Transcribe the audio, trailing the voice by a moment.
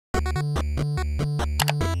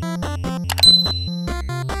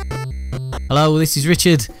Hello, this is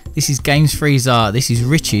Richard. This is Games Freezer. This is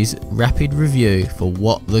Rich's rapid review for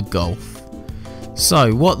What the Golf.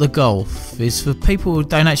 So, What the Golf is for people who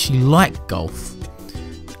don't actually like golf.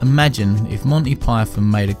 Imagine if Monty Python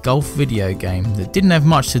made a golf video game that didn't have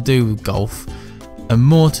much to do with golf and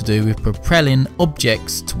more to do with propelling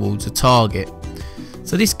objects towards a target.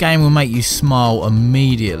 So this game will make you smile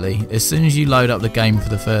immediately as soon as you load up the game for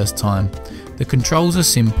the first time. The controls are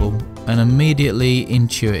simple and immediately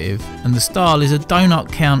intuitive, and the style is a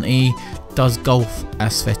Donut County does golf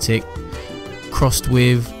aesthetic crossed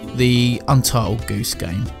with the Untitled Goose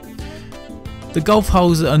Game. The golf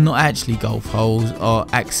holes that are not actually golf holes are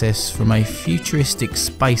accessed from a futuristic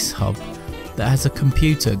space hub that has a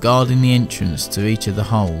computer guarding the entrance to each of the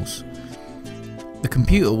holes. The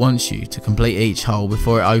computer wants you to complete each hole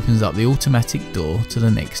before it opens up the automatic door to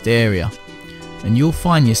the next area, and you'll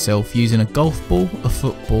find yourself using a golf ball, a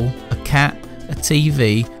football, a cat, a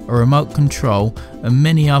TV, a remote control and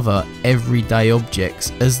many other everyday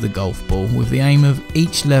objects as the golf ball, with the aim of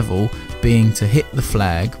each level being to hit the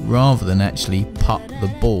flag rather than actually putt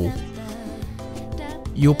the ball.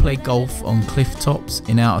 You'll play golf on cliff tops,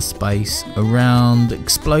 in outer space, around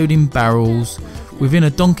exploding barrels, within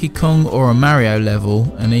a Donkey Kong or a Mario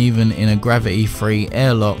level, and even in a gravity-free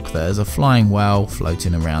airlock that has a flying whale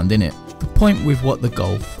floating around in it. The point with What the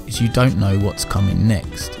Golf is you don't know what's coming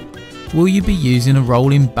next. Will you be using a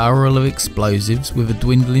rolling barrel of explosives with a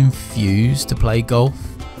dwindling fuse to play golf?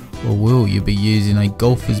 Or will you be using a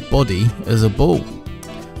golfer's body as a ball?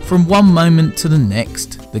 From one moment to the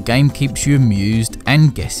next, the game keeps you amused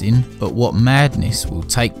and guessing at what madness will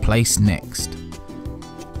take place next.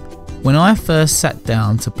 When I first sat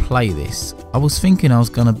down to play this, I was thinking I was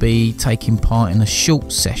going to be taking part in a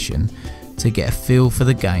short session to get a feel for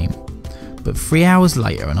the game, but 3 hours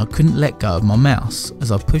later and I couldn't let go of my mouse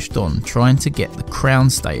as I pushed on trying to get the crown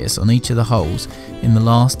status on each of the holes in the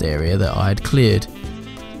last area that I had cleared.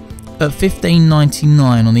 At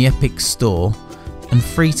 $15.99 on the Epic Store and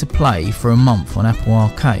free to play for a month on Apple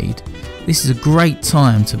Arcade, this is a great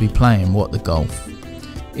time to be playing What the Golf.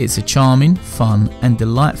 It's a charming, fun and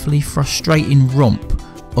delightfully frustrating romp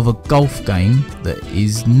of a golf game that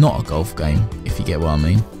is not a golf game, if you get what I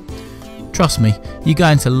mean. Trust me, you're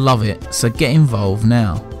going to love it, so get involved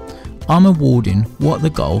now. I'm awarding What the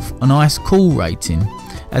Golf an ice cool rating,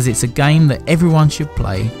 as it's a game that everyone should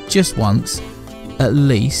play just once, at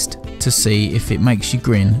least, to see if it makes you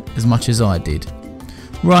grin as much as I did.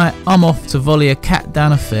 Right, I'm off to volley a cat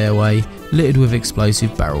down a fairway littered with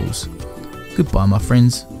explosive barrels. Goodbye my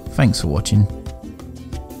friends, thanks for watching.